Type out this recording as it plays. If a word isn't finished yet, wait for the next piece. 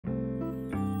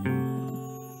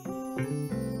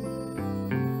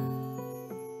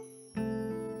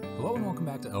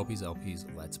welcome back to LP's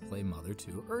Let's Play Mother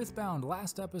 2 Earthbound.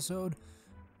 Last episode,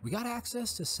 we got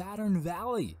access to Saturn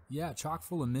Valley. Yeah, chock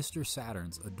full of Mr.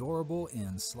 Saturns. Adorable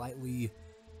and slightly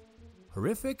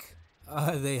horrific.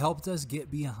 They helped us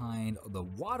get behind the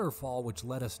waterfall, which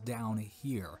led us down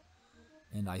here.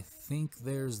 And I think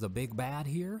there's the big bad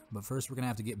here, but first we're gonna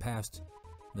have to get past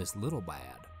this little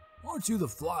bad. Aren't you the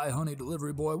fly honey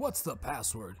delivery boy? What's the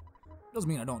password? Doesn't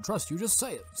mean I don't trust you, just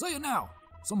say it. Say it now!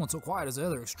 Someone so quiet as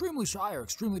either extremely shy or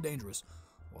extremely dangerous.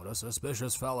 What a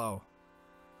suspicious fellow.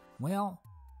 Well,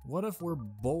 what if we're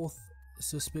both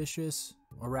suspicious,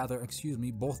 or rather, excuse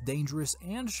me, both dangerous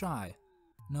and shy?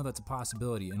 No, that's a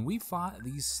possibility. And we fought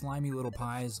these slimy little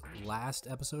pies last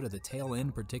episode, at the tail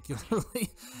end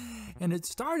particularly. And it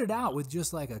started out with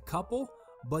just like a couple,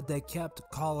 but they kept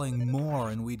calling more,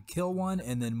 and we'd kill one,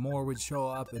 and then more would show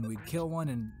up, and we'd kill one,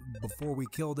 and before we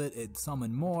killed it, it'd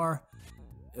summon more.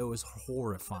 It was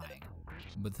horrifying.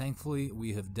 But thankfully,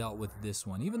 we have dealt with this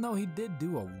one, even though he did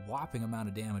do a whopping amount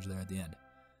of damage there at the end.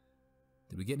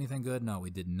 Did we get anything good? No, we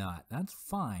did not. That's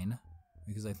fine,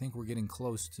 because I think we're getting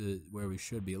close to where we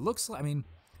should be. It looks like, I mean,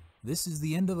 this is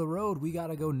the end of the road. We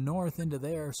gotta go north into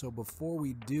there, so before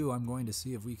we do, I'm going to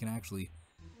see if we can actually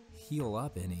heal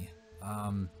up any.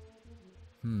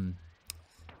 It'd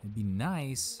be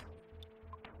nice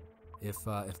if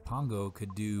Pongo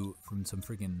could do from some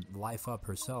freaking life up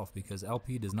herself, because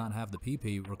LP does not have the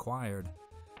PP required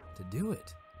to do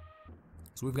it.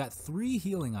 So we've got 3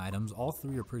 healing items. All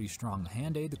 3 are pretty strong. The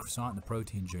Hand-Aid, the Croissant, and the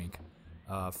Protein Drink.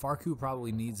 Farku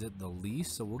probably needs it the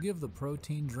least, so we'll give the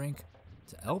Protein Drink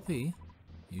to LP.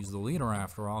 He's the leader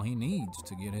after all. He needs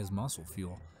to get his muscle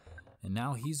fuel. And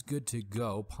now he's good to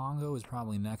go. Pongo is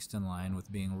probably next in line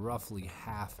with being roughly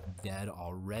half dead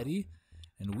already.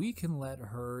 And we can let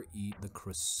her eat the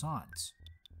croissant.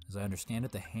 As I understand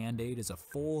it, the Hand-Aid is a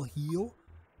full heal.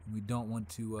 And we don't want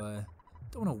to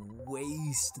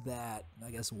waste that.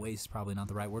 I guess waste is probably not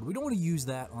the right word. We don't want to use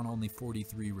that on only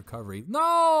 43 recovery.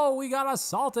 No, we got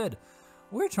assaulted.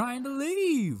 We're trying to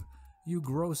leave, you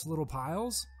gross little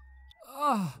piles.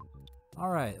 Ugh. All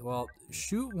right, well,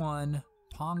 shoot one.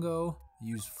 Pongo,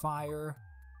 use fire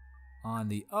on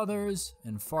the others,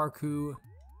 and Farku,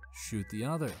 shoot the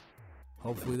other.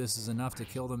 Hopefully this is enough to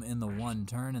kill them in the one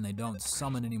turn and they don't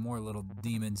summon any more little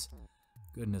demons.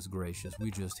 Goodness gracious, we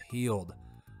just healed.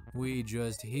 We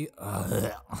just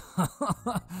I'm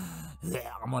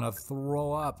gonna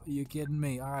throw up. Are you kidding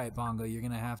me? All right, Pongo, you're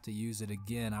gonna have to use it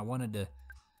again. I wanted to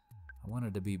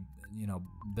be, you know,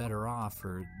 better off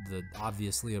for the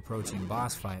obviously approaching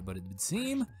boss fight, but it would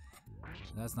seem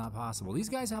that's not possible. These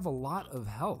guys have a lot of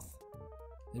health.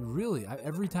 They really,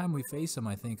 every time we face them,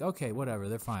 I think, okay, whatever,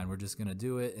 they're fine. We're just gonna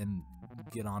do it and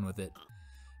get on with it.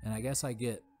 And I guess I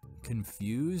get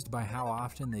confused by how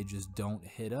often they just don't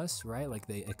hit us, right? Like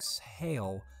they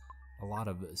exhale a lot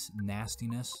of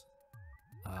nastiness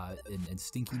and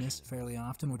stinkiness fairly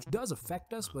often, which does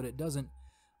affect us, but it doesn't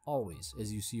always,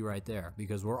 as you see right there,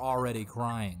 because we're already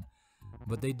crying.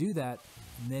 But they do that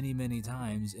many, many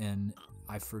times, and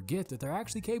I forget that they're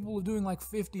actually capable of doing like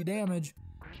 50 damage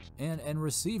and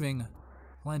receiving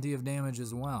plenty of damage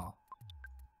as well.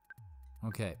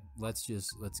 Okay, let's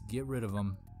get rid of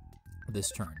them this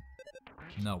turn.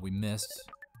 No, we missed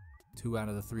 2 out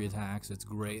of the 3 attacks. It's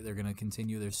great. They're gonna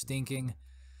continue their stinking.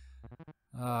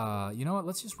 You know what?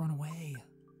 Let's just run away.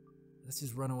 Let's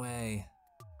just run away.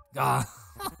 Ah,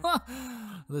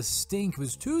 the stink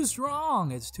was too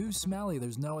strong. It's too smelly.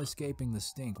 There's no escaping the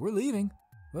stink. We're leaving.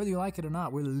 Whether you like it or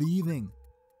not, we're leaving.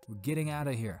 We're getting out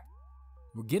of here.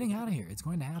 We're getting out of here. It's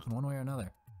going to happen one way or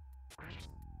another.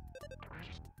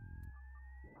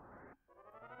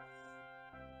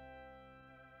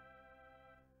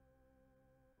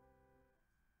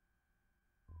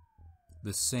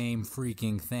 The same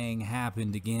freaking thing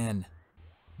happened again.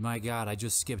 My god, I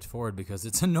just skipped forward because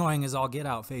it's annoying as all get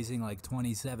out facing like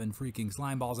 27 freaking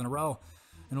slime balls in a row.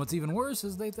 And what's even worse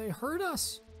is they hurt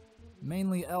us.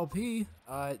 Mainly LP.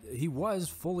 He was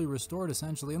fully restored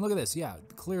essentially. And look at this, yeah,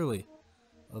 clearly.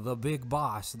 The big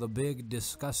boss, the big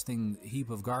disgusting heap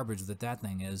of garbage that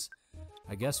thing is.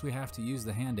 I guess we have to use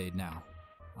the Hand-Aid now.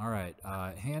 Alright,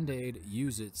 Hand-Aid,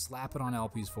 use it, slap it on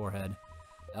LP's forehead.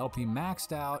 LP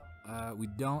maxed out. We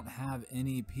don't have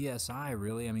any PSI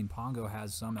really. I mean, Pongo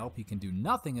has some. LP can do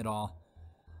nothing at all.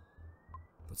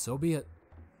 But so be it.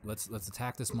 Let's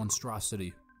attack this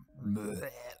monstrosity.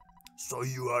 So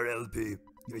you are LP.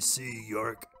 I see,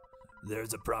 York.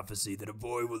 There's a prophecy that a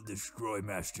boy will destroy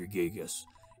Master Giygas.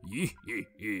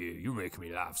 You make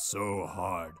me laugh so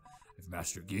hard. If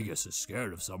Master Giygas is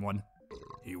scared of someone,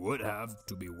 He would have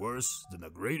to be worse than the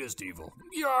greatest evil.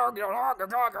 I'll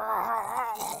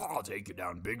take you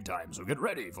down big time, so get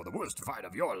ready for the worst fight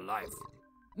of your life.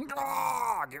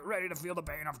 Get ready to feel the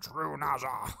pain of true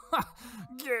nausea.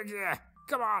 Yeah,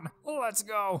 come on, let's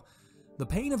go. The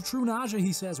pain of true nausea,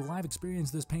 he says. Well, I've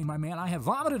experienced this pain, my man. I have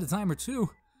vomited a time or two.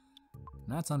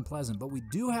 That's unpleasant, but we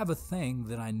do have a thing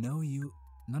that I know you...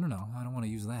 No, I don't want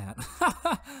to use that.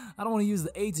 I don't want to use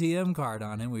the ATM card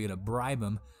on him. We're going to bribe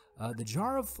him. The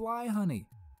jar of fly honey.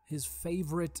 His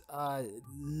favorite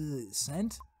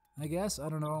scent, I guess. I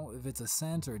don't know if it's a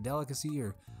scent or a delicacy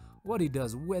or what he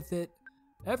does with it.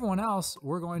 Everyone else,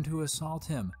 we're going to assault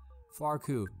him.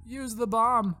 Farku, use the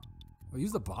bomb. Or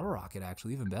use the bottle rocket,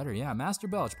 actually, even better. Yeah, Master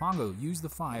Belch, Pongo, use the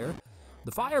fire.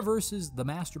 The fire versus the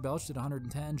Master Belch did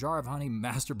 110. Jar of honey,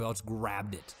 Master Belch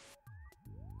grabbed it.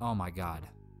 Oh my god.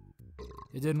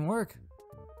 It didn't work.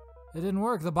 It didn't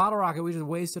work. The bottle rocket, we just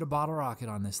wasted a bottle rocket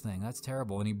on this thing. That's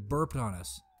terrible. And he burped on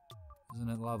us. Isn't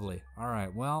it lovely? All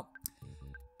right, well,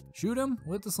 shoot him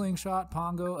with the slingshot.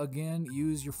 Pongo, again,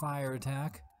 use your fire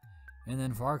attack. And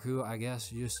then Farku, I guess,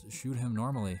 just shoot him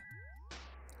normally.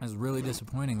 It's really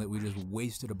disappointing that we just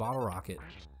wasted a bottle rocket.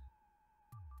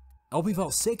 LP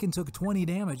felt sick and took 20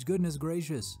 damage. Goodness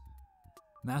gracious.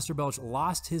 Master Belch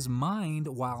lost his mind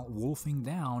while wolfing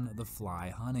down the fly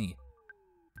honey.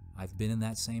 I've been in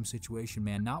that same situation,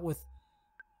 man. Not with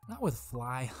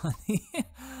fly honey,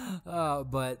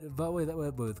 but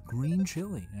with green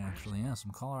chili, actually. Yeah,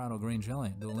 some Colorado green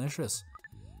chili. Delicious.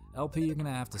 LP, you're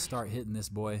gonna have to start hitting this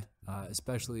boy,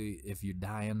 especially if you're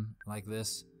dying like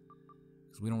this,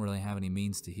 because we don't really have any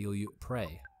means to heal you.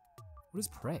 Pray. What is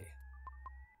pray?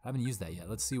 I haven't used that yet.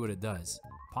 Let's see what it does.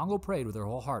 Pongo prayed with her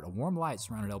whole heart. A warm light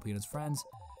surrounded LP and his friends,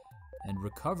 and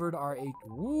recovered our 8.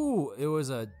 Woo! It was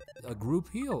a group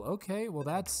heal. Okay, well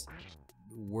that's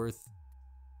worth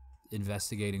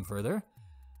investigating further.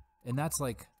 And that's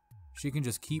like, she can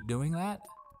just keep doing that?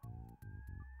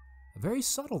 A very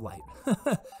subtle light.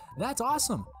 That's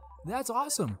awesome. That's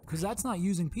awesome, because that's not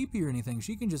using PP or anything.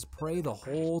 She can just pray the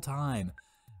whole time.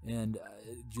 And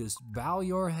just bow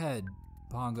your head,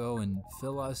 Pongo, and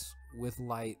fill us with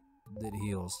light that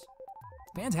heals.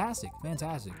 Fantastic,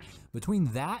 fantastic.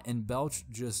 Between that and Belch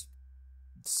just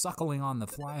suckling on the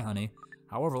fly honey,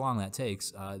 however long that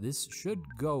takes, this should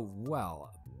go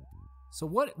well. So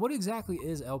what exactly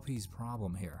is LP's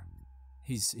problem here?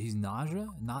 He's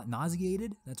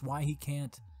nauseated. That's why he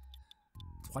can't.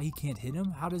 That's why he can't hit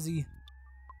him. How does he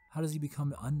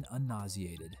become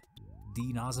unnauseated?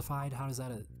 Denausified? How is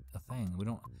that a thing? We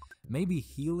don't. Maybe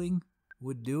healing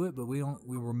would do it, but we don't.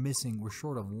 We're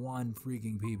short of 1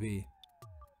 freaking PP.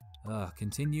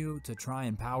 Continue to try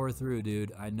and power through,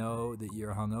 dude. I know that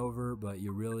you're hungover, but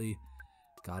you really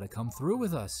gotta come through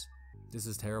with us. This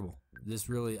is terrible. This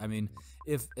really, I mean,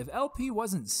 if LP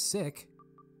wasn't sick,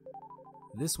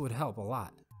 this would help a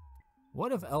lot.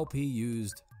 What if LP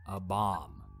used a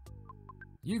bomb?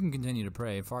 You can continue to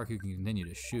pray. Farku can continue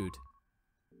to shoot.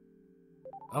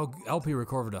 Oh, LP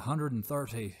recovered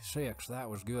 136. That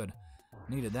was good.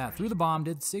 Needed that. Threw the bomb,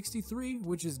 did 63,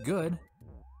 which is good.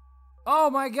 Oh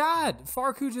my god!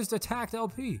 Farku just attacked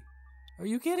LP. Are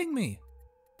you kidding me?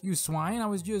 You swine, I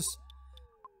was just,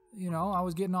 I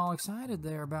was getting all excited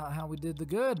there about how we did the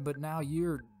good, but now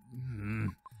you're...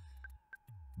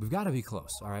 We've got to be close,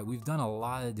 alright? We've done a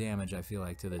lot of damage, I feel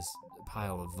like, to this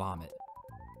pile of vomit.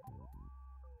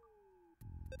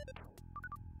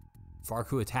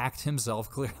 Farku attacked himself,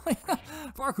 clearly.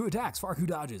 Farku attacks, Farku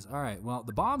dodges. Alright, well,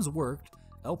 the bombs worked.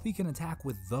 LP can attack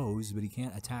with those, but he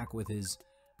can't attack with his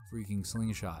freaking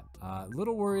slingshot. A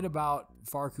little worried about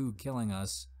Farku killing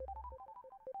us.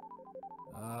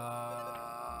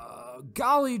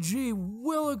 Golly gee,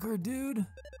 Williker, dude.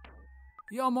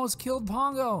 You almost killed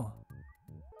Pongo.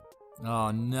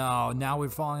 Oh no, now we're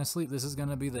falling asleep. This is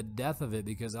gonna be the death of it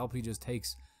because LP just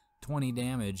takes 20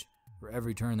 damage for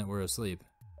every turn that we're asleep.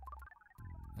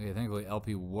 Okay, thankfully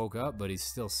LP woke up, but he's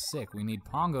still sick. We need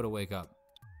Pongo to wake up.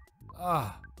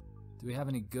 Do we have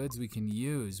any goods we can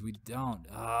use? We don't.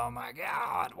 Oh my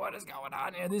god, what is going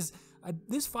on here? This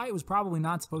fight was probably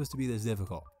not supposed to be this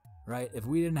difficult, right? If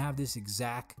we didn't have this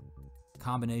exact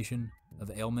combination of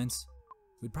ailments,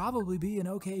 we'd probably be in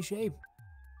okay shape.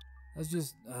 Let's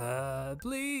just,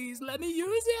 please let me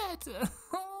use it.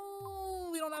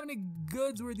 We don't have any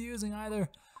goods worth using either.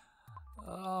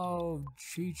 Oh,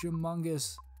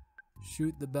 Cheechamungus.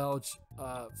 Shoot the Belch.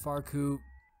 Farku,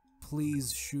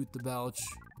 please shoot the Belch.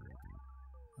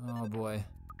 Oh boy.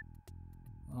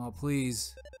 Oh,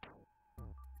 please.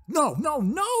 No, no,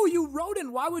 no, you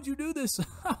rodent! Why would you do this?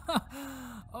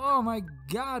 Oh my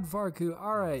god, Farku.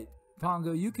 Alright,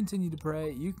 Pongo, you continue to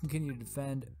pray. You continue to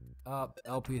defend. up.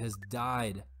 LP has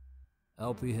died.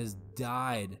 LP has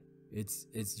died. It's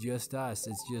just us.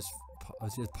 It's just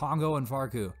Pongo and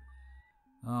Farku.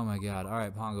 Oh my god.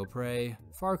 Alright, Pongo, pray.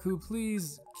 Farku,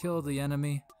 please kill the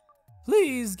enemy.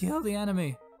 Please kill the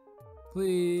enemy.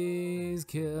 Please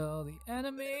kill the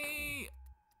enemy.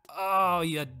 Oh,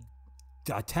 you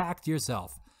attacked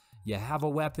yourself. You have a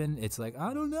weapon. It's like,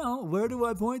 I don't know. Where do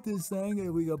I point this thing?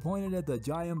 And we got pointed at the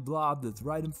giant blob that's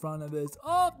right in front of us.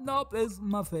 Oh, nope, it's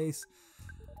my face.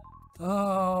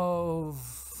 Oh,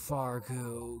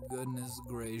 Farku. Goodness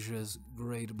gracious.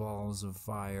 Great balls of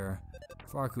fire.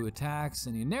 Farku attacks,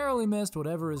 and he narrowly missed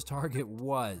whatever his target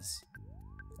was.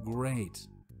 Great.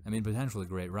 I mean, potentially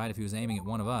great, right? If he was aiming at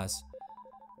one of us.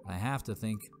 I have to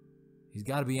think he's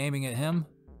got to be aiming at him.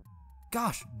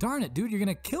 Gosh, darn it, dude, you're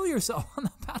gonna kill yourself on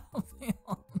the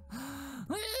battlefield.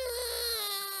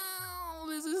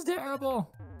 This is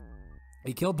terrible.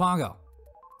 He killed Pongo.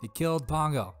 He killed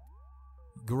Pongo.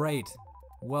 Great.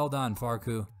 Well done,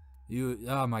 Farku.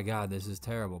 Oh my god, this is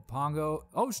terrible. Pongo,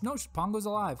 oh no, Pongo's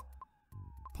alive.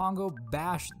 Pongo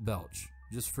bashed Belch.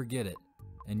 Just forget it.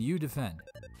 And you defend.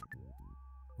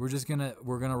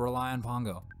 We're gonna rely on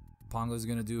Pongo. Pongo's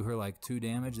gonna do her like 2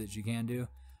 damage that she can do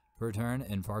per turn,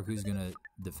 and Farku's gonna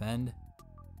defend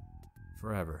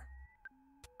forever.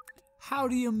 How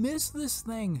do you miss this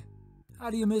thing?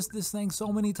 How do you miss this thing so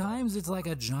many times? It's like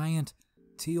a giant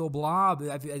teal blob.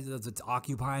 It's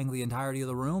occupying the entirety of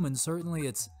the room, and certainly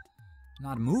it's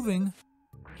not moving.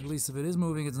 At least if it is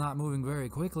moving, it's not moving very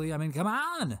quickly. I mean, come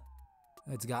on!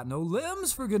 It's got no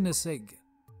limbs, for goodness sake.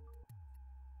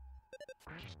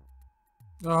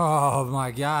 Oh my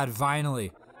god,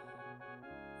 finally.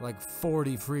 Like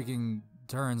 40 freaking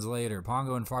turns later,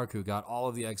 Pongo and Farku got all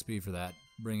of the XP for that,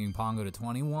 bringing Pongo to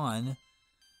 21.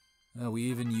 We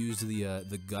even used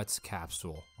the Guts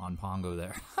capsule on Pongo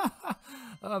there.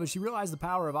 But she realized the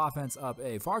power of offense up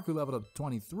A. Farku leveled up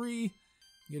 23,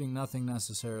 getting nothing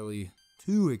necessarily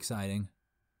too exciting.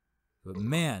 But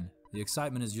man, the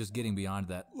excitement is just getting beyond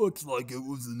that. Looks like it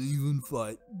was an even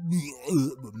fight.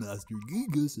 But Master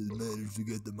Giygas has managed to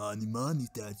get the Mani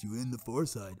statue in the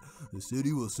Foresight. The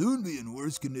city will soon be in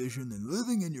worse condition than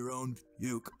living in your own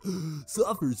puke.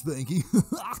 Suffer, Spanky.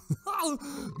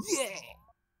 Yeah!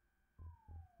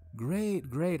 Great,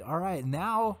 great. All right,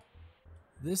 now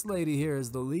this lady here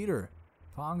is the leader.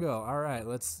 Pongo, all right,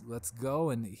 let's go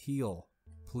and heal,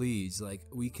 please. Like,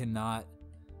 we cannot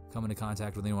come into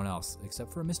contact with anyone else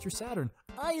except for Mr. Saturn.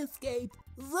 I escaped.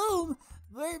 Zoom.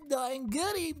 Bird dying.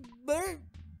 Goody. Bird.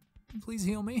 Please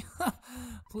heal me.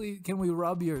 Please, can we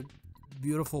rub your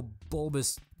beautiful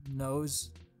bulbous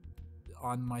nose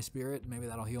on my spirit? Maybe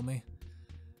that'll heal me.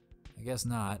 I guess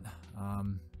not.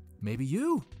 Maybe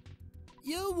you.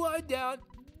 You worn down.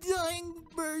 Dying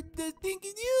bird that's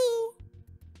thinking you.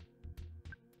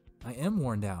 I am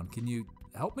worn down. Can you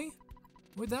help me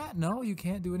with that? No, you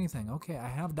can't do anything. Okay, I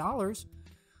have dollars.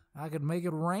 I could make it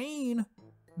rain,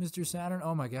 Mr. Saturn.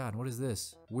 Oh my god, what is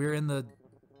this? We're in the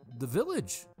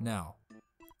village now.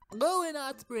 Go in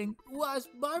hot spring, wash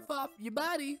barf off your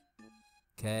body.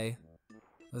 Okay,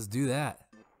 let's do that.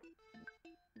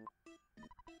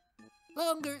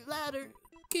 Longer ladder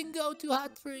can go to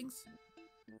hot springs.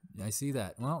 I see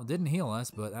that. Well, it didn't heal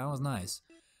us, but that was nice.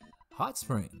 Hot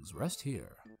springs, rest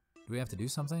here. Do we have to do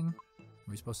something? Are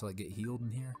we supposed to like get healed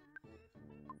in here?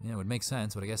 Yeah, it would make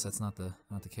sense, but I guess that's not the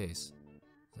case.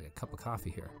 It's like a cup of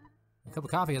coffee here. A cup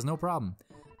of coffee has no problem.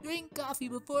 Drink coffee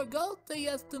before go. Say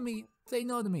yes to me. Say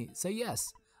no to me. Say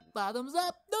yes. Bottoms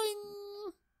up.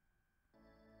 Ding!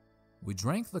 We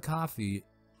drank the coffee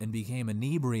and became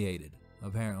inebriated,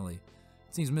 apparently.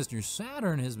 It seems Mr.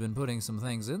 Saturn has been putting some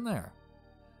things in there.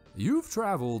 You've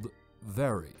traveled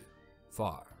very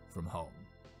far from home. ...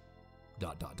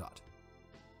 We're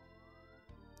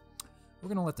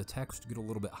gonna let the text get a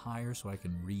little bit higher so I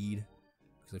can read,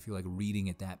 because I feel like reading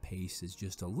at that pace is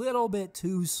just a little bit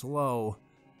too slow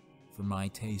for my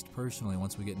taste personally.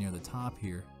 Once we get near the top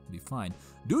here, it'll be fine.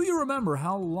 Do you remember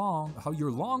how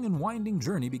your long and winding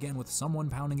journey began with someone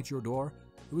pounding at your door?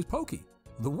 It was Pokey,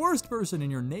 the worst person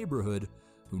in your neighborhood,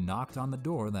 who knocked on the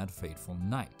door that fateful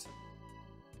night.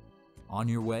 On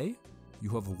your way, you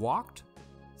have walked,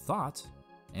 thought,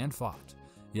 and fought.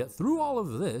 Yet through all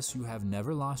of this, you have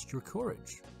never lost your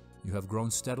courage. You have grown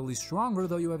steadily stronger,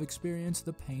 though you have experienced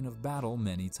the pain of battle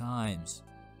many times.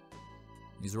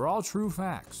 These are all true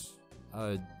facts.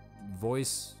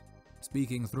 Voice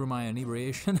speaking through my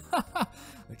inebriation.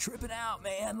 We're tripping out,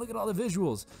 man. Look at all the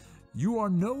visuals. You are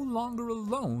no longer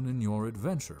alone in your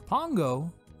adventure.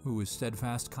 Pongo, who is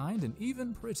steadfast, kind, and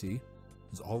even pretty,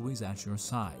 is always at your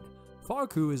side.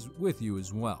 Farku is with you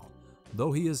as well.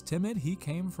 Though he is timid, he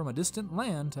came from a distant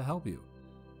land to help you.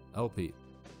 LP,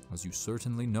 as you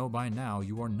certainly know by now,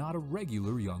 you are not a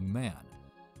regular young man.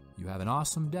 You have an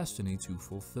awesome destiny to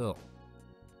fulfill.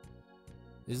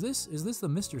 Is this the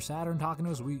Mr. Saturn talking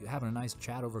to us? Are we having a nice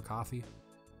chat over coffee?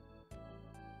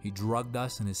 He drugged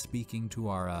us and is speaking to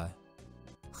our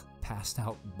passed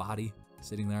out body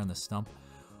sitting there on the stump.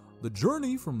 The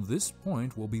journey from this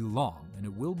point will be long, and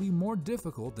it will be more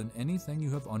difficult than anything you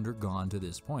have undergone to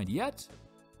this point. Yet,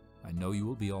 I know you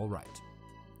will be all right.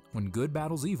 When good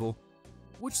battles evil,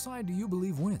 which side do you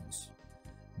believe wins?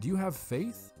 Do you have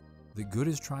faith that good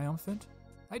is triumphant?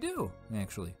 I do,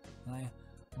 actually.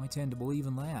 I tend to believe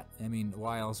in that. I mean,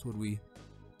 why else would we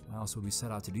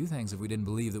set out to do things if we didn't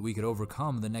believe that we could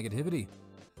overcome the negativity?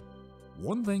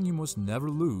 One thing you must never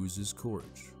lose is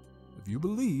courage. If you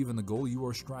believe in the goal you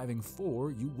are striving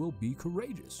for, you will be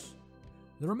courageous.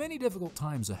 There are many difficult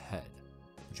times ahead,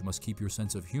 but you must keep your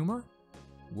sense of humor,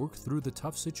 work through the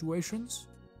tough situations,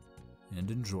 and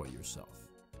enjoy yourself.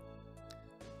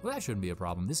 Well, that shouldn't be a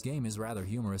problem. This game is rather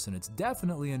humorous, and it's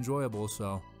definitely enjoyable,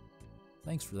 so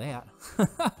thanks for that.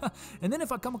 And then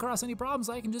if I come across any problems,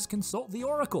 I can just consult the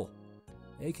Oracle,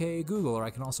 aka Google, or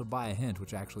I can also buy a hint,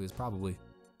 which actually is probably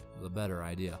the better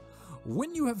idea.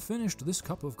 When you have finished this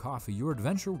cup of coffee, your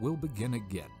adventure will begin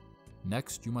again.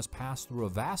 Next, you must pass through a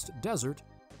vast desert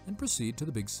and proceed to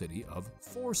the big city of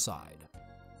Fourside.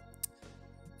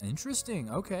 Interesting,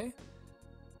 okay.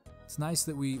 It's nice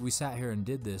that we sat here and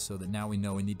did this so that now we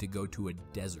know we need to go to a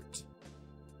desert.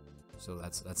 So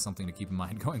that's something to keep in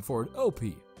mind going forward.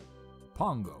 LP,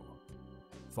 Pongo,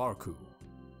 Farku,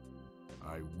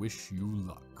 I wish you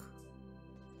luck.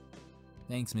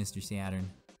 Thanks, Mr.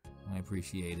 Saturn. I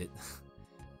appreciate it.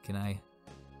 Can I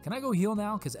go heal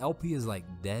now? Because LP is like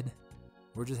dead.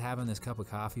 We're just having this cup of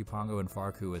coffee, Pongo and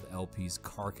Farku, with LP's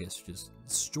carcass just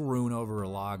strewn over a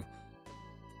log.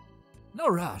 No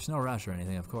rush or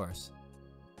anything, of course.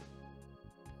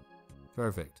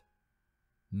 Perfect.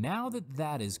 Now that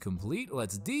that is complete,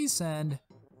 let's descend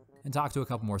and talk to a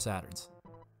couple more Saturns.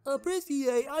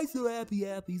 Appreciate, I so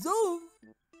happy, soon.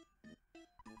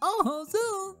 Oh,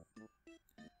 soon.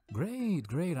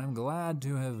 Great, I'm glad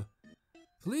to have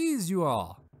pleased you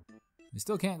all. We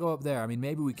still can't go up there. I mean,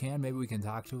 maybe we can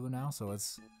talk to them now, so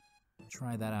let's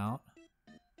try that out.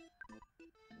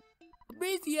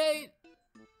 Appreciate.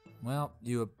 Well,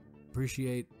 you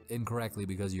appreciate incorrectly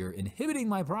because you're inhibiting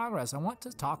my progress. I want to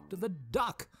talk to the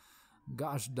duck.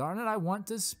 Gosh darn it, I want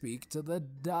to speak to the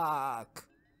duck.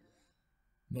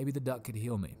 Maybe the duck could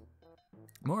heal me.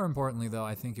 More importantly, though,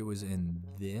 I think it was in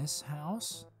this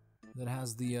house that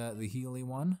has the healy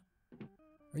one.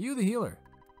 Are you the healer?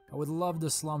 I would love to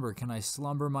slumber. Can I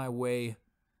slumber my way?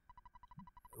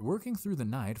 Working through the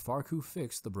night, Farku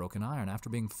fixed the broken iron. After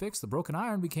being fixed, the broken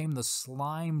iron became the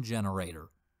slime generator.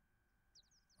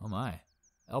 Oh my.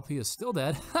 LP is still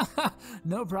dead.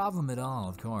 No problem at all,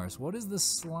 of course. What is the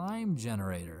slime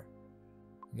generator?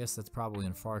 I guess that's probably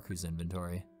in Farku's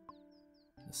inventory.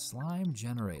 The slime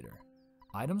generator.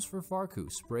 Items for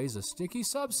Farku. Sprays a sticky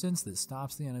substance that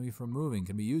stops the enemy from moving.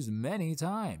 Can be used many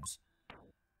times.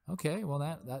 Okay, well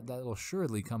that'll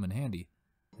surely come in handy.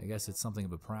 I guess it's something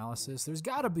of a paralysis. There's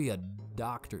gotta be a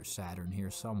Dr. Saturn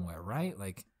here somewhere, right?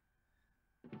 Like,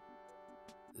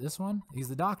 this one? He's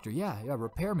the doctor, yeah,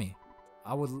 repair me.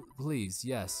 I would, please,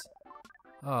 yes.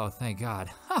 Oh, thank God.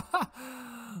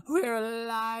 We're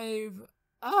alive.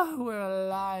 Oh, we're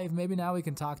alive. Maybe now we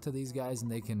can talk to these guys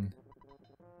and they can...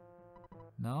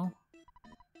 No?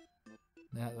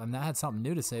 I mean, I had something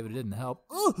new to say, but it didn't help.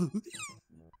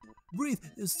 Breathe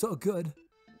is so good.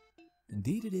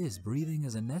 Indeed it is. Breathing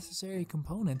is a necessary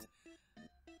component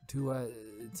to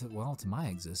my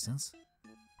existence.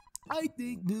 I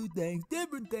think new things,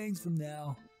 different things from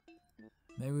now.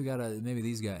 Maybe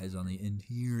these guys on the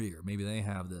interior, maybe they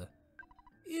have the...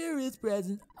 Here is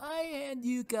present. I hand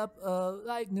you cup of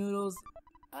like noodles.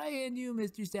 I hand you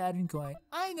Mr. Saturn coin.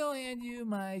 I no hand you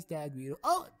my stag beetle.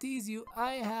 Oh, tease you.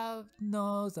 I have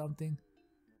no something.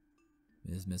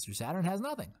 Mr. Saturn has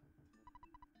nothing.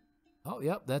 Oh,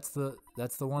 yep, that's the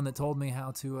one that told me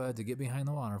how to get behind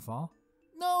the waterfall.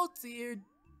 No, seared.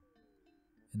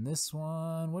 And this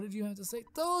one, what did you have to say?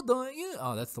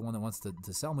 Oh, that's the one that wants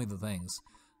to sell me the things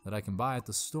that I can buy at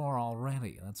the store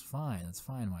already. That's fine,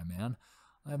 my man.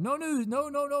 I have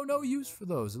no use for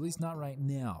those, at least not right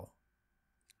now.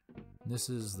 This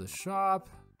is the shop.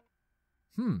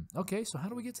 Okay, so how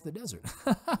do we get to the desert?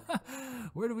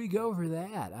 Where do we go for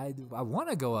that? I want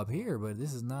to go up here, but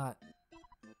this is not...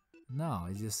 No,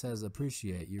 it just says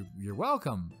appreciate. You're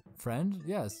welcome, friend.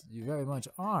 Yes, you very much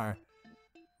are.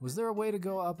 Was there a way to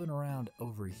go up and around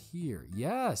over here?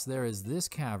 Yes, there is this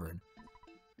cavern.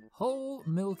 Whole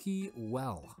milky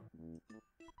well.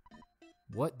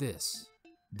 What this?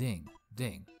 Ding,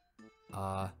 ding.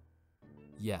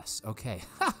 Yes, okay.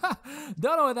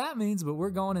 Don't know what that means, but we're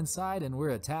going inside and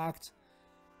we're attacked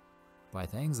by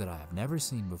things that I have never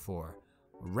seen before.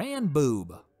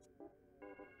 Ranboob.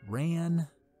 Ranboob.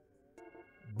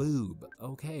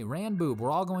 Okay, Ranboob.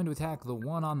 We're all going to attack the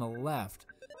one on the left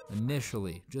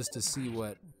initially, just to see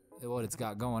what it's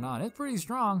got going on. It's pretty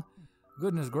strong.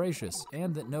 Goodness gracious.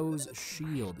 And that knows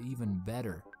shield, even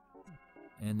better.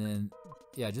 And then,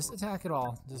 yeah, just attack it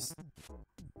all. Just,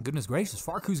 goodness gracious,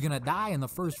 Farku's gonna die in the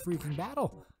first freaking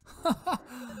battle.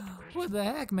 What the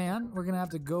heck, man? We're gonna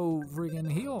have to go freaking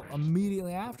heal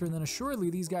immediately after, and then assuredly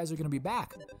these guys are gonna be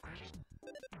back.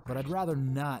 But I'd rather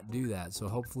not do that, so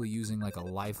hopefully using like a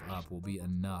life up will be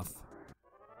enough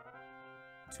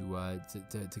to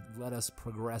let us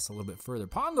progress a little bit further.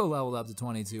 Pongo leveled up to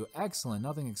 22. Excellent.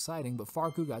 Nothing exciting, but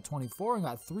Farku got 24 and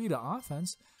got 3 to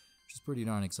offense, which is pretty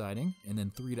darn exciting. And then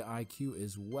 3 to IQ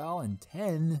as well, and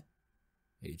 10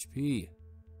 HP.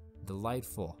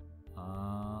 Delightful.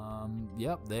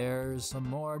 Yep, there's some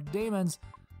more demons.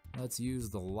 Let's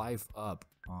use the life up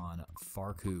on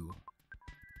Farku.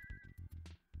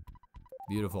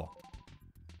 Beautiful.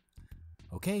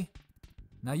 Okay,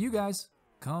 now you guys,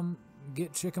 come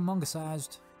get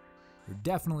chickamunga-sized. You're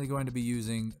definitely going to be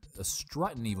using a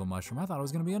strutting evil mushroom. I thought it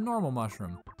was going to be a normal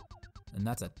mushroom. And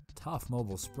that's a tough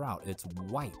mobile sprout. It's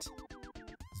white.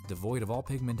 It's devoid of all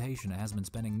pigmentation. It hasn't been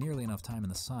spending nearly enough time in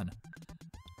the sun.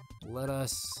 Let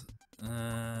us,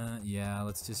 yeah,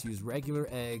 let's just use regular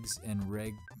eggs and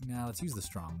now let's use the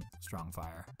strong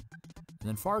fire. And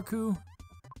then Farku,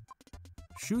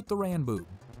 shoot the Ranboob.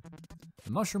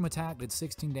 The mushroom attack did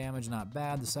 16 damage, not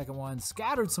bad. The second one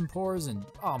scattered some pores and,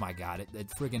 oh my god, it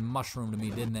friggin' mushroomed me,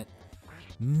 didn't it?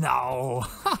 No!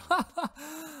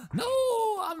 No,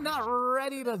 I'm not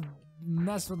ready to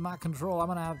mess with my control.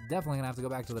 I'm definitely gonna have to go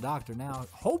back to the doctor now.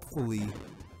 Hopefully,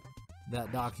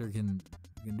 that doctor can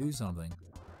do something.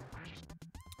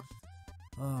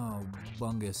 Oh,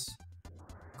 bungus.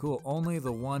 Cool, only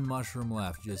the one mushroom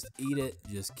left. Just eat it,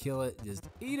 just kill it, just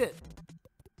eat it.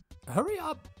 Hurry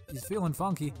up, he's feeling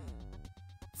funky.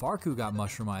 Farku got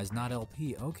mushroomized, not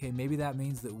LP. Okay, maybe that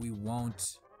means that we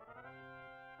won't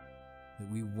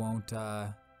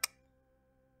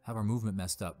have our movement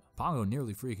messed up. Pongo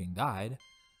nearly freaking died.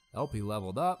 LP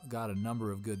leveled up, got a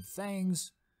number of good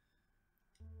things.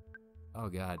 Oh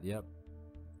god, yep.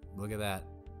 Look at that.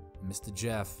 Mr.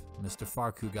 Jeff, Mr.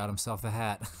 Farku got himself a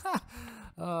hat.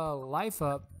 Life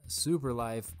up, super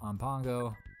life on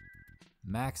Pongo.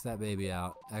 Max that baby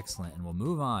out. Excellent. And we'll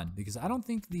move on, because I don't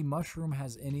think the mushroom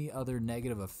has any other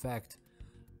negative effect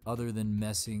other than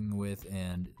messing with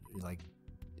and like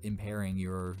impairing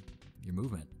your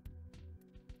movement.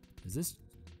 Is this...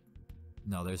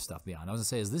 No, there's stuff beyond. I was gonna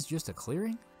say, is this just a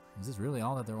clearing? Is this really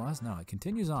all that there was? No, it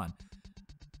continues on.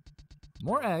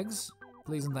 More eggs,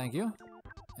 please and thank you.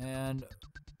 And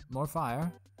more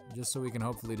fire, just so we can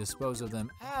hopefully dispose of them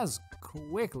as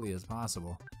quickly as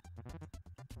possible.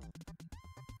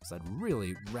 Because I'd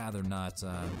really rather not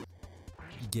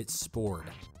get spored.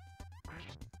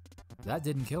 That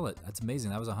didn't kill it. That's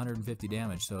amazing. That was 150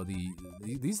 damage. So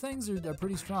these things are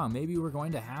pretty strong. Maybe we're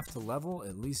going to have to level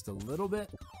at least a little bit.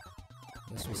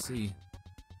 Guess we'll see.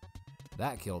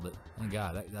 That killed it. Thank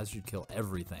God. That should kill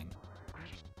everything.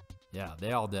 Yeah,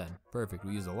 they all dead. Perfect.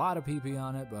 We used a lot of PP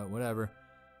on it, but whatever.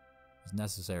 It's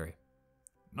necessary.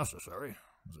 Necessary?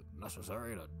 Is it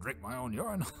necessary to drink my own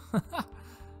urine?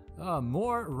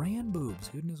 More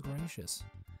Ranboobs. Goodness gracious.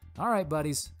 All right,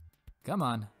 buddies. Come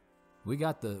on. We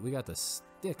got the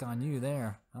stick on you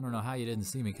there. I don't know how you didn't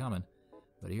see me coming.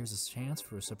 But here's a chance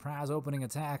for a surprise opening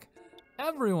attack.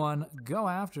 Everyone, go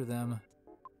after them.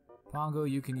 Pongo,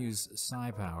 you can use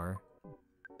Psi Power.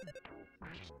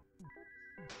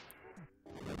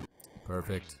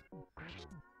 Perfect.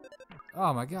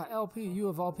 Oh my god, LP, you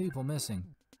of all people missing.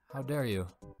 How dare you?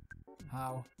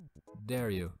 How dare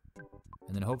you?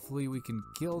 And then hopefully we can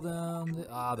kill them.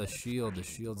 Ah, the shield. The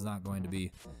shield's not going to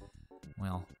be,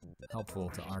 well, helpful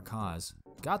to our cause.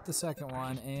 Got the second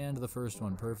one and the first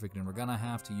one. Perfect. And we're gonna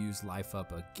have to use life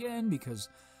up again because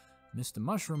Mr.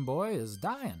 Mushroom Boy is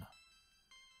dying.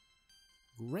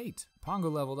 Great. Pongo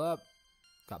leveled up.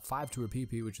 Got 5 to her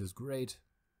PP, which is great.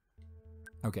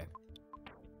 Okay.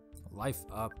 Life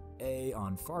up A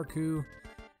on Farku.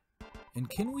 And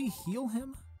can we heal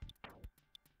him?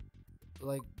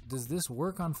 Like, does this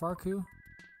work on Farku?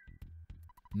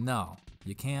 No.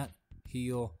 You can't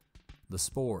heal the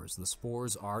spores. The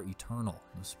spores are eternal.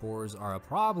 The spores are a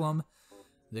problem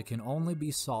that can only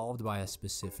be solved by a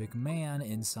specific man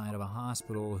inside of a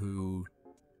hospital who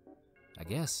I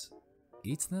guess,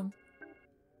 eats them?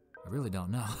 I really don't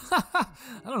know. I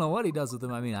don't know what he does with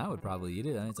them. I mean, I would probably eat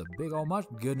it. It's a big old mush.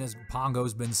 Goodness,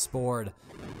 Pongo's been spored.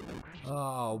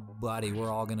 Oh, buddy, we're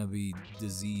all gonna be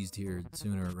diseased here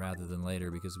sooner rather than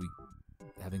later because we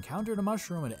have encountered a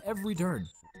mushroom at every turn.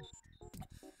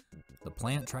 The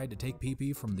plant tried to take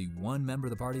PP from the one member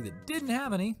of the party that didn't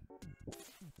have any.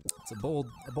 It's a bold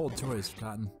choice,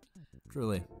 Cotton.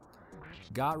 Truly.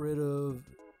 Got rid of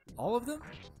all of them?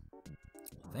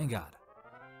 Thank God.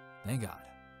 Thank God.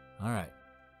 All right.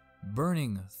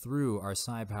 Burning through our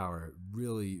psi power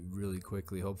really, really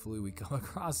quickly. Hopefully we come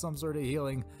across some sort of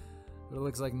healing. But it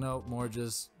looks like nope, more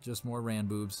just more ran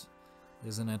boobs.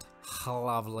 Isn't it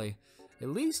lovely? At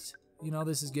least, you know,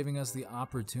 this is giving us the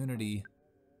opportunity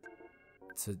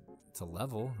to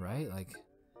level, right? Like,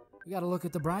 we gotta look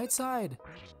at the bright side.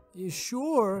 You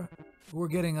sure we're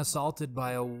getting assaulted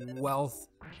by a wealth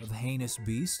of heinous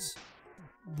beasts,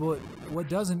 but what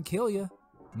doesn't kill you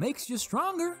makes you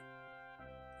stronger.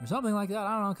 Or something like that,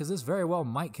 I don't know, because this very well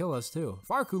might kill us too.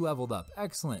 Farku leveled up,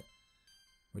 excellent.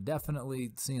 We're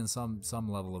definitely seeing some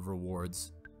level of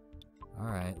rewards. All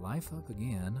right, life up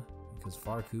again, because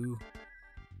Farku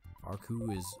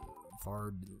is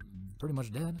pretty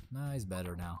much dead. Nah, he's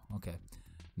better now. Okay.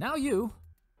 Now you.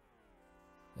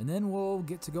 And then we'll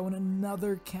get to go in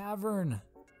another cavern.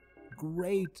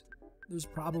 Great. There's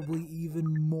probably even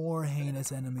more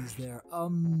heinous enemies there.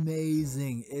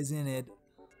 Amazing, isn't it?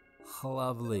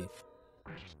 Lovely.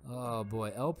 Oh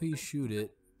boy, LP shoot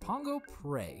it. Pongo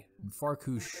pray and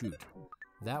Farku shoot.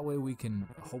 That way we can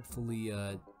hopefully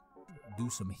do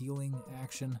some healing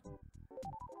action.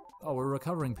 Oh, we're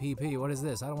recovering PP. What is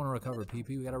this? I don't want to recover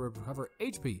PP. We gotta recover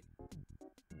HP.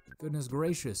 Goodness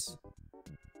gracious.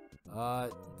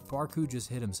 Farku just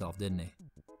hit himself, didn't he?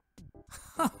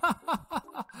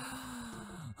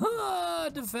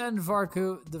 Defend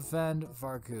Farku. Defend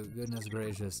Farku. Goodness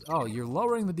gracious. Oh, you're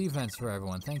lowering the defense for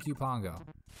everyone. Thank you, Pongo.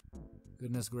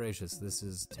 Goodness gracious, this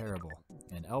is terrible.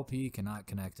 And LP cannot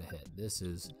connect a hit. This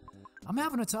is... I'm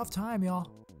having a tough time, y'all.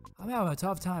 I'm having a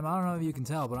tough time. I don't know if you can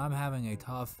tell, but I'm having a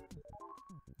tough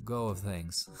go of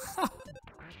things.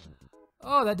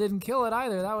 Oh, that didn't kill it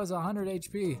either. That was 100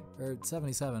 HP, or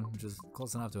 77, which is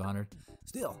close enough to 100.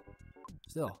 Still.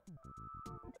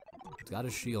 It's got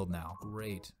a shield now.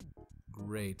 Great.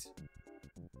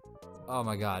 Oh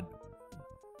my god.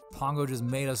 Pongo just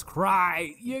made us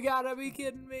cry. You gotta be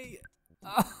kidding me.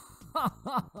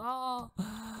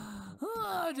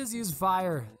 Just use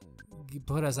fire.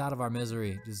 Put us out of our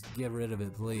misery. Just get rid of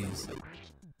it, please.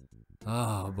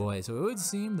 Oh boy, so it would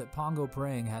seem that Pongo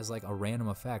praying has like a random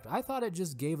effect. I thought it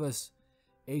just gave us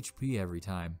HP every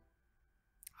time.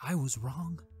 I was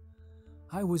wrong.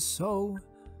 I was so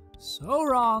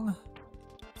wrong.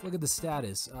 Let's look at the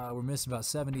status. We're missing about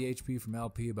 70 HP from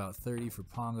LP, about 30 for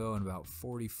Pongo, and about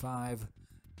 45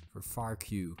 for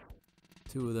Farku.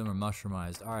 Two of them are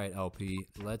mushroomized. All right, LP,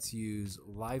 let's use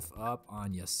life up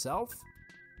on yourself,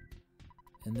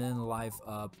 and then life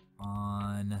up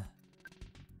on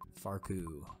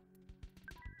Farku.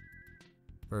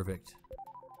 Perfect.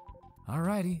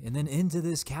 Alrighty, and then into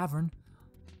this cavern,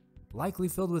 likely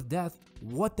filled with death.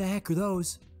 What the heck are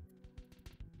those?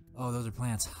 Oh, those are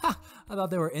plants. Ha! I thought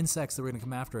they were insects that were gonna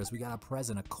come after us. We got a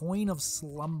present, a coin of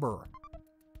slumber.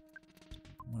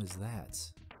 What is that?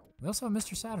 We also have a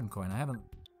Mr. Saturn coin. I haven't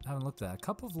looked at that. A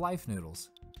cup of life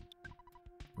noodles.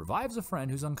 Revives a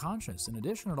friend who's unconscious. In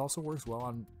addition, it also works well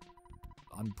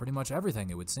on pretty much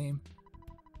everything, it would seem.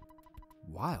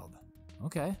 Wild.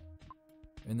 Okay.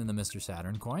 And then the Mr.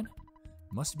 Saturn coin.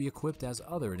 Must be equipped as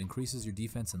other. It increases your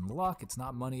defense and luck. It's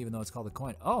not money even though it's called a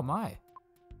coin. Oh my.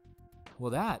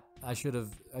 Well, that I should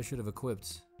have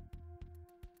equipped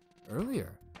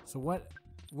earlier. So what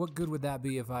good would that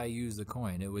be if I use the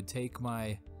coin? It would take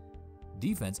my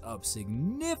defense up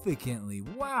significantly.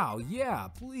 Wow, yeah,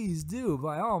 please do,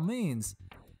 by all means.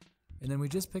 And then we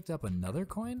just picked up another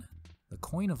coin. The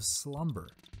coin of slumber.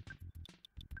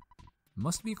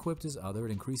 Must be equipped as other.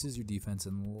 It increases your defense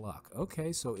and luck.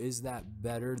 Okay, so is that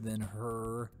better than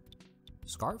her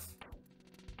scarf?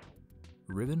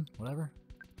 Ribbon? Whatever?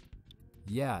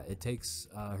 Yeah, it takes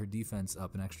her defense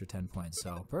up an extra 10 points,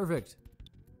 so perfect.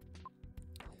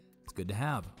 It's good to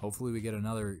have. Hopefully we get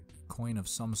another coin of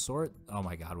some sort. Oh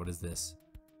my god, what is this?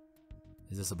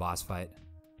 Is this a boss fight?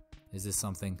 Is this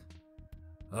something?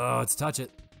 Oh, let's touch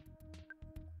it.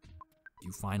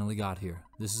 You finally got here.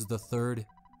 This is the third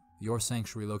your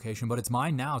sanctuary location, but it's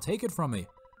mine now. Take it from me,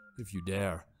 if you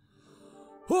dare.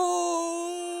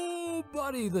 Oh,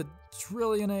 buddy, the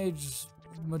trillion age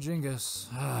Majingus.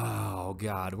 Oh,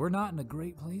 God, we're not in a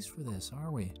great place for this,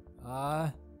 are we?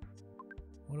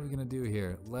 What What are we gonna do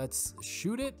here? Let's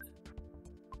shoot it.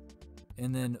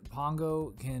 And then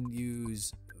Pongo can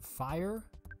use fire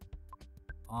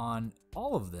on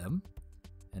all of them.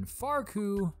 And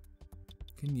Farku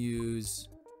can use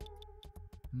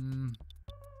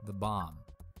the bomb.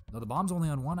 No, the bomb's only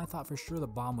on one. I thought for sure the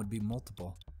bomb would be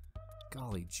multiple.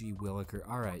 Golly gee williker.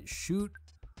 All right, shoot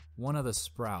one of the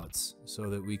sprouts so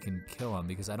that we can kill him,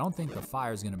 because I don't think the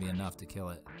fire's gonna be enough to kill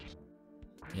it.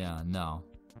 Yeah, no.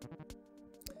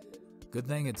 Good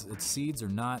thing its seeds are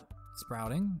not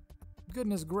sprouting.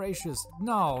 Goodness gracious.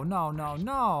 No, no, no,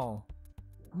 no.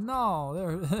 No,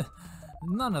 there,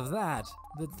 none of that.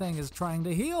 The thing is trying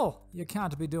to heal. You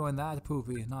can't be doing that,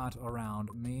 Poopy. Not around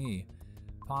me.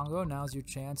 Pongo, now's your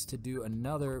chance to do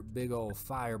another big old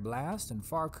fire blast. And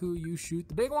Farku, you shoot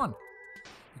the big one.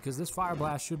 Because this fire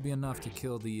blast should be enough to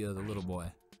kill the little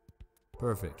boy.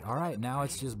 Perfect. All right, now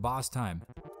it's just boss time.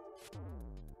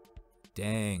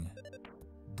 Dang.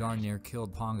 Darn near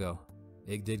killed Pongo.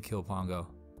 It did kill Pongo.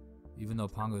 Even though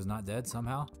Pongo's not dead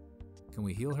somehow. Can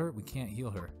we heal her? We can't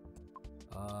heal her.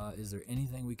 Is there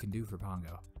anything we can do for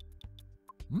Pongo?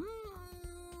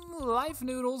 Life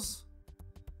noodles.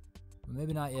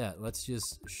 Maybe not yet. Let's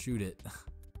just shoot it.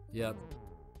 Yep.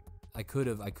 I could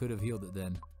have healed it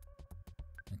then.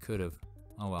 I could have.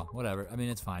 Oh well, whatever. I mean,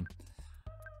 it's fine.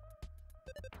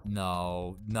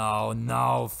 No, no,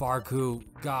 no, Farku.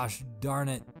 Gosh darn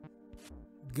it.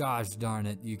 Gosh darn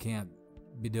it. You can't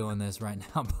be doing this right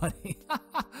now, buddy.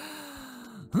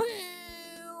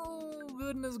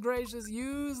 Goodness gracious,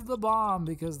 use the bomb,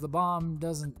 because the bomb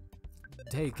doesn't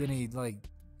take any, like,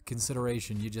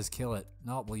 consideration. You just kill it.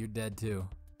 Oh, well, you're dead too.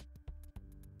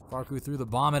 Farku threw the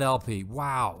bomb at LP.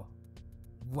 Wow.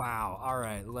 Wow. All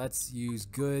right, let's use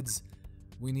goods.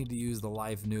 We need to use the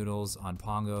life noodles on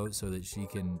Pongo so that she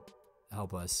can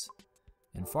help us.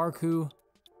 And Farku,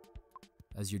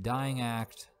 as your dying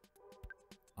act,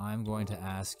 I'm going to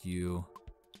ask you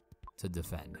to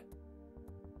defend.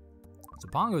 So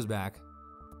Pongo's back.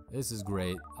 This is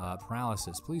great.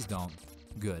 Paralysis, please don't.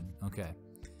 Good, okay.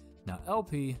 Now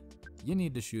LP, you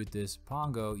need to shoot this.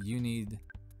 Pongo, you need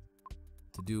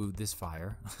to do this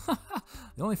fire.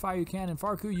 The only fire you can, and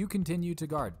Farku, you continue to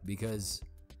guard, because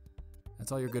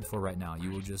that's all you're good for right now.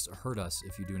 You will just hurt us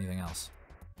if you do anything else.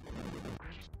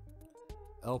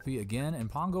 LP again, and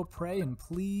Pongo, pray, and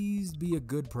please be a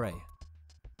good prey.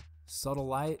 Subtle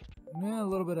light, a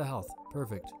little bit of health.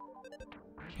 Perfect.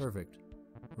 Perfect.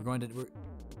 We're going to...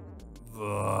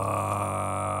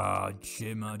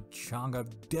 Chimachanga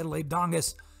diddly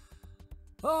dongus.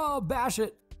 Oh, bash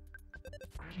it.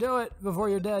 Do it before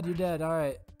you're dead. You're dead. All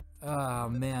right. Oh,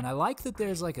 man. I like that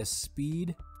there's like a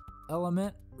speed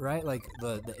element, right? Like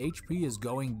the HP is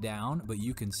going down, but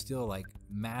you can still like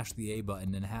mash the A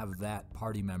button and have that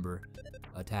party member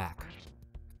attack.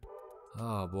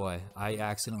 Oh, boy. I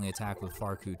accidentally attacked with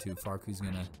Farku, too. Farku's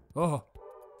gonna... Oh!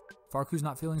 Farku's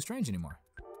not feeling strange anymore.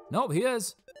 Nope, he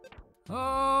is.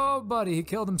 Oh, buddy, he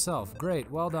killed himself. Great,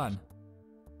 well done.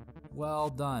 Well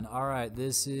done. All right,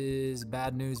 this is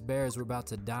Bad News Bears. We're about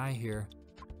to die here.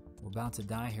 We're about to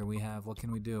die here. We have, what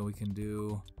can we do? We can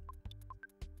do,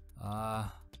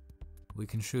 we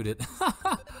can shoot it.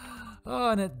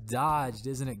 Oh, and it dodged.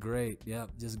 Isn't it great?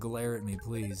 Yep, just glare at me,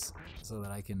 please, so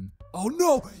that I can... Oh,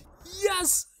 no!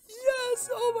 Yes! Yes!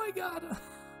 Oh, my God!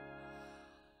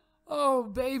 Oh,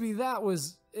 baby, that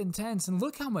was intense. And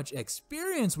look how much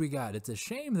experience we got. It's a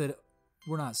shame that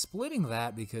we're not splitting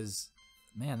that, because,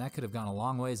 man, that could have gone a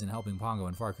long ways in helping Pongo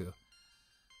and Farku.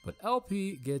 But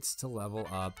LP gets to level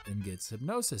up and gets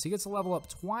hypnosis. He gets to level up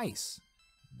twice.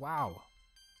 Wow.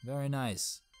 Very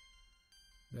nice.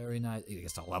 Very nice. He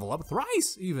gets to level up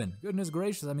thrice, even. Goodness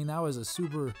gracious. I mean, that was a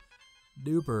super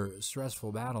duper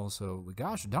stressful battle, so we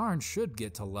gosh darn should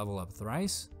get to level up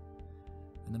thrice.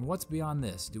 And then what's beyond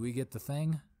this? Do we get the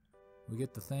thing? We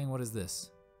get the thing? What is this?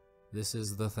 This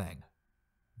is the thing.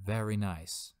 Very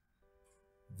nice.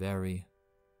 Very,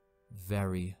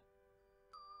 very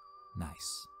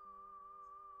nice.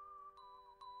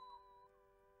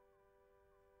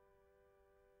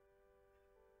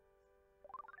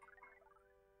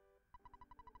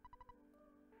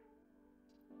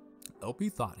 LP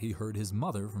thought he heard his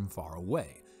mother from far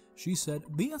away. She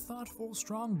said, "Be a thoughtful,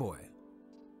 strong boy."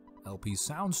 LP's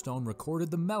soundstone recorded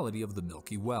the melody of the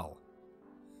Milky Well.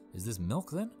 Is this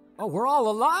milk then? Oh, we're all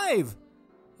alive!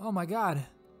 Oh my god.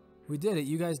 We did it.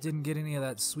 You guys didn't get any of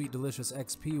that sweet, delicious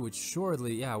XP, which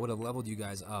surely, yeah, would have leveled you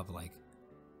guys up like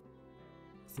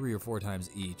 3 or 4 times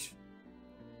each.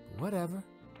 Whatever.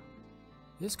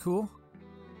 It's cool.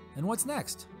 And what's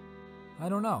next? I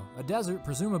don't know. A desert,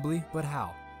 presumably, but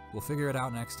how? We'll figure it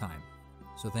out next time.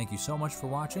 So thank you so much for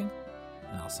watching,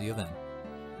 and I'll see you then.